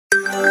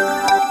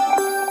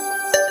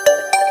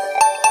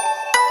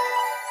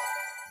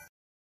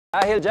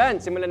Dahil dyan,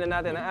 simulan na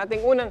natin ang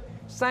ating unang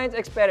science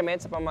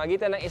experiment sa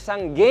pamamagitan ng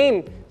isang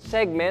game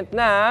segment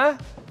na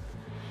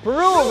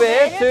Prove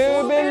It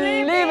to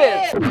Believe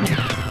It!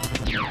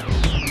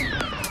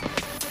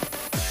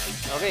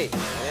 Okay,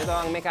 ito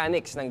ang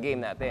mechanics ng game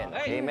natin.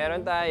 Okay,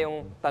 meron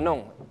tayong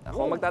tanong.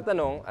 Ako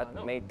magtatanong at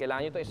may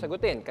kailangan nyo ito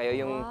isagutin. Kayo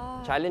yung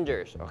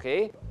challengers,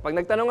 okay? Pag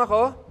nagtanong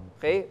ako,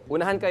 okay,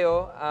 unahan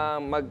kayo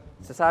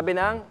magsasabi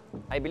ng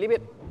I believe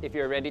it if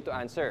you're ready to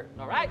answer.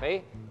 Alright.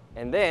 Okay?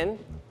 And then,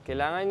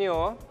 kailangan nyo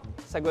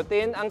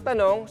sagutin ang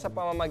tanong sa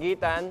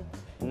pamamagitan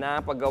na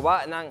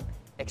paggawa ng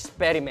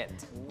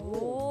experiment.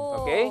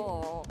 Okay?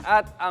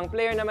 At ang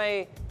player na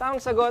may tamang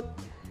sagot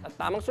at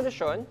tamang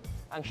solusyon,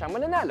 ang siyang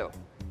mananalo.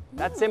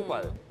 That's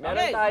simple.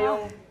 Meron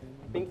tayong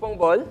ping-pong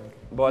ball,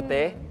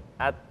 bote,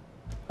 at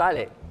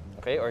tali.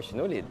 Okay? Or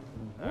sinulid.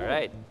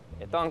 Alright.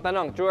 Ito ang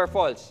tanong, true or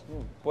false?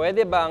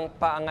 Pwede bang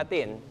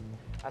paangatin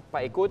at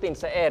paikutin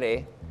sa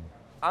ere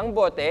ang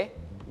bote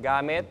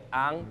gamit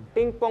ang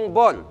ping-pong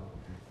ball?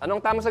 Anong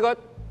tamang sagot?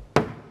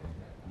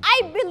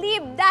 I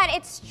believe that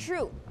it's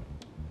true.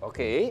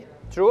 Okay.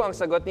 True ang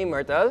sagot ni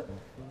Myrtle.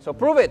 So,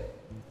 prove it.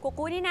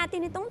 Kukunin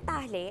natin itong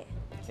tali.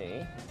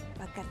 Okay.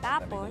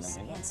 Pagkatapos,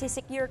 ayan,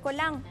 sisecure ko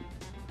lang.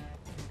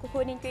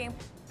 Kukunin ko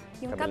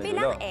yung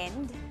kabilang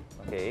end.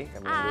 Okay,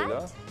 kabilang dulo.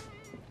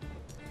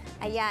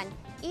 Ayan,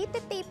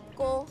 iti-tape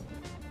ko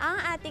ang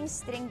ating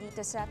string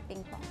dito sa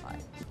ping-pong ball.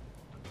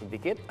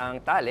 Idikit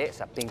ang tali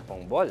sa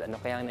ping-pong ball.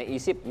 Ano kaya ang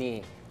naisip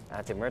ni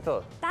Ate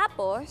Myrtle?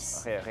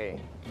 Tapos, okay.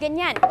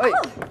 Ganyan. Oy!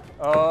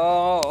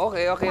 Oh,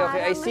 okay.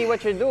 I see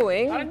what you're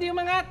doing. Parang di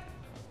umangat.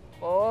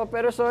 Oh,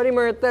 pero sorry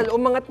Myrtle,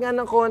 umangat nga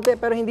ng konti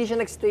pero hindi siya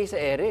nagstay sa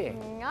ere.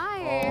 Nga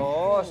eh.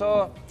 Oh,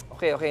 so,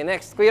 okay,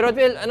 next. Kuya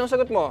Roadfill, anong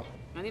sagot mo?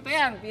 Nandito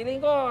yan. Feeling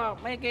ko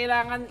may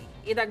kailangan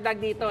idagdag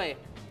dito eh.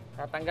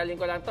 Tatanggalin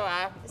ko lang to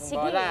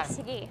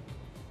Sige.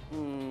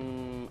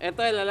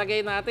 Ito, lalagay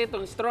natin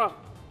itong straw.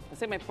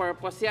 Kasi may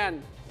purpose yan.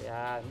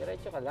 Yan,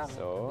 diretso ka lang.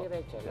 So,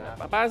 diretso lang.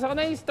 Papasok ko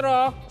na yung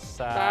straw.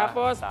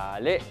 Tapos,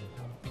 tali.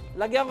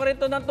 lagyan ko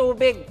rito ng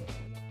tubig.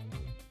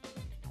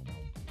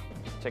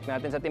 Check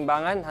natin sa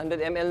timbangan. 100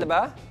 ml na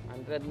ba?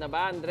 100 na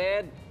ba?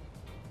 100?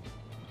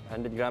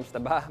 100 grams na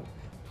ba?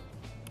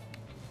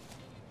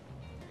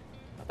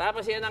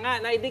 Tapos yan na nga,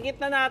 naidikit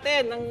na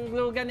natin ng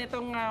glue gun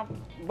itong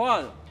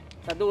ball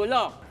sa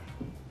dulo.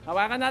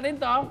 Hawakan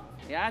natin to.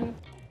 Yan.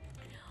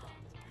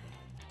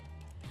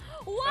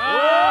 Wow!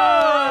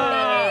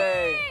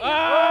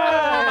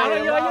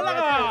 Parang yun lang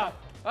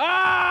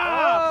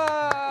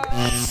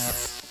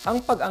Ang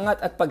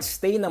pag-angat at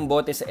pag-stay ng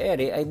bote sa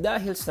ere ay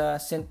dahil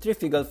sa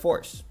centrifugal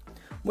force.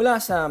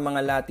 Mula sa mga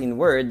Latin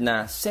word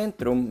na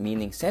centrum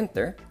meaning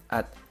center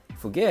at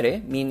fugere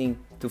meaning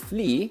to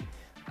flee,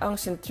 ang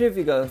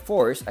centrifugal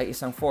force ay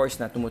isang force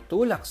na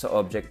tumutulak sa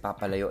object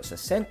papalayo sa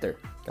center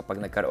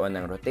kapag nagkaroon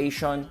ng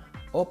rotation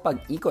o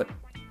pag-ikot.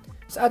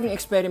 Sa ating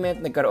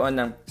experiment, nagkaroon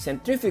ng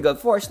centrifugal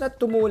force na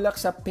tumulak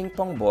sa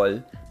ping-pong ball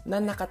na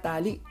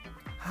nakatali.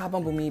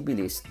 Habang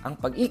bumibilis ang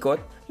pag-ikot,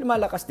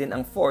 lumalakas din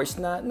ang force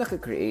na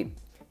nakakreate.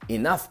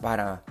 Enough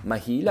para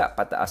mahila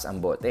pataas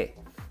ang bote.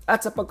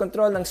 At sa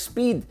pagkontrol ng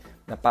speed,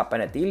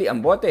 napapanatili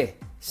ang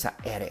bote sa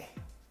ere.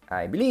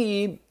 I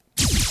believe!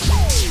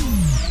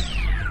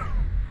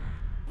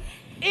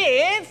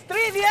 It's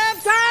trivia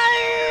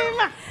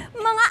time!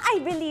 Mga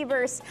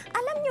iBilibers,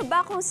 alam nyo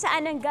ba kung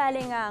saan ang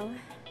galing ang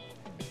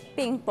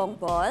ping-pong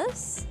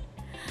balls?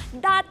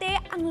 Dati,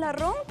 ang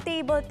larong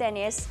table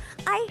tennis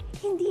ay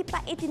hindi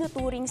pa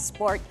itinuturing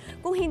sport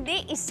kung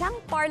hindi isang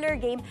parlor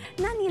game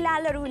na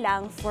nilalaro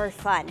lang for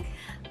fun.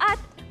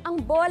 At ang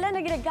bola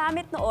na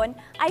ginagamit noon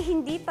ay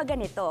hindi pa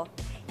ganito.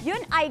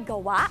 Yun ay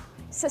gawa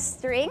sa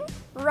string,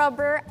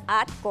 rubber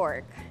at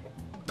cork.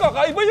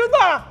 Kakaiba yun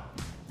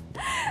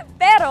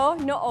Pero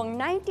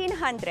noong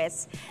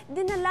 1900s,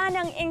 dinala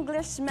ng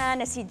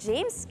Englishman na si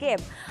James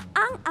Gibb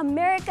ang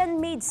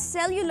American-made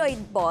celluloid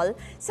ball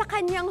sa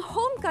kanyang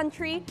home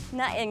country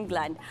na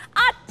England.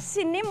 At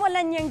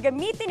sinimulan niyang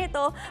gamitin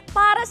ito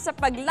para sa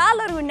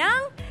paglalaro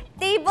ng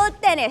table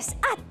tennis.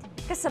 At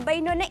kasabay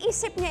noon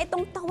naisip niya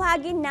itong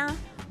tawagin na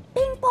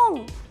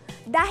ping-pong.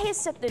 Dahil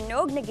sa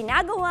tunog na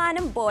ginagawa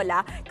ng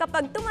bola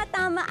kapag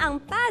tumatama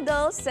ang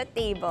paddle sa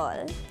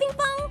table.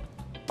 Ping-pong!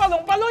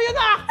 Palong-palo yun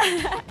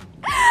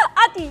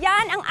At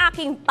yan ang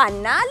aking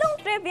panalong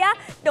trivia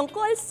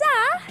tungkol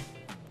sa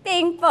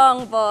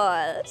ping-pong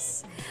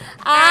balls.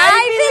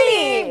 I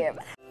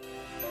believe!